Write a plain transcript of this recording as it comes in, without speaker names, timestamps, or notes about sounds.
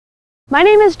My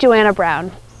name is Joanna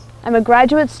Brown. I'm a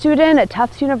graduate student at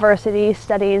Tufts University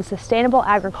studying sustainable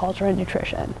agriculture and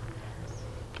nutrition.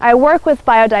 I work with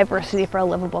Biodiversity for a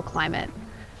Livable Climate,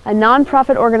 a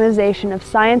nonprofit organization of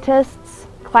scientists,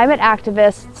 climate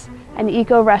activists, and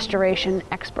eco-restoration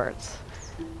experts.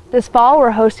 This fall,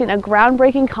 we're hosting a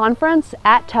groundbreaking conference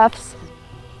at Tufts,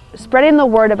 spreading the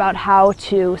word about how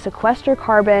to sequester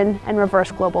carbon and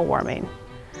reverse global warming.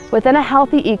 Within a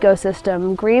healthy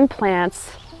ecosystem, green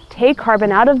plants take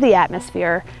carbon out of the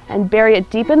atmosphere and bury it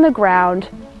deep in the ground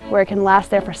where it can last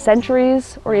there for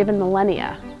centuries or even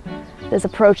millennia. This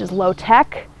approach is low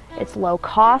tech, it's low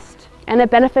cost, and it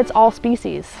benefits all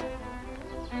species.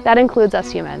 That includes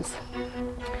us humans.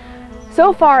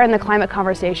 So far in the climate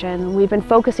conversation, we've been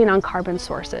focusing on carbon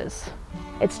sources.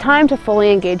 It's time to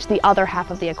fully engage the other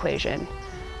half of the equation,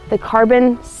 the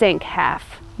carbon sink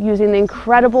half, using the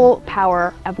incredible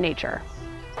power of nature.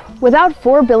 Without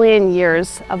 4 billion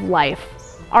years of life,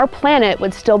 our planet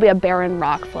would still be a barren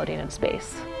rock floating in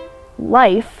space.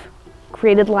 Life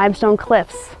created limestone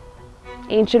cliffs,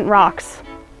 ancient rocks.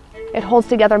 It holds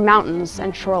together mountains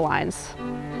and shorelines.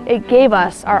 It gave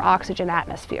us our oxygen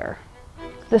atmosphere.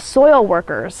 The soil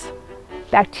workers,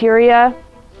 bacteria,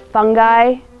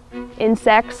 fungi,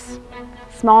 insects,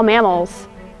 small mammals,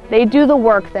 they do the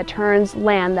work that turns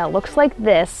land that looks like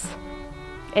this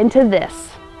into this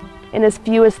in as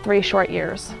few as 3 short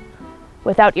years.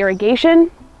 Without irrigation,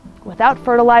 without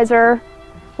fertilizer,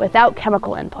 without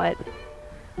chemical input.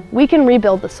 We can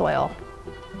rebuild the soil.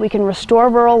 We can restore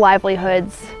rural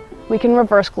livelihoods. We can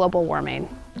reverse global warming.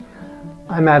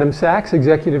 I'm Adam Sachs,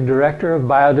 Executive Director of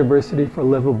Biodiversity for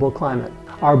Livable Climate.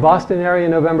 Our Boston area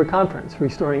November conference,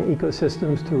 Restoring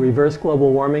Ecosystems to Reverse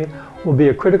Global Warming, will be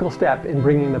a critical step in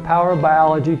bringing the power of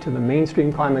biology to the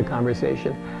mainstream climate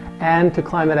conversation and to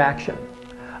climate action.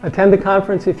 Attend the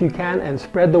conference if you can and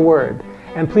spread the word.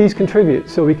 And please contribute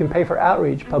so we can pay for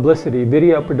outreach, publicity,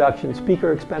 video production,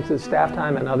 speaker expenses, staff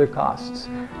time, and other costs.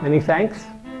 Many thanks,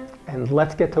 and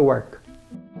let's get to work.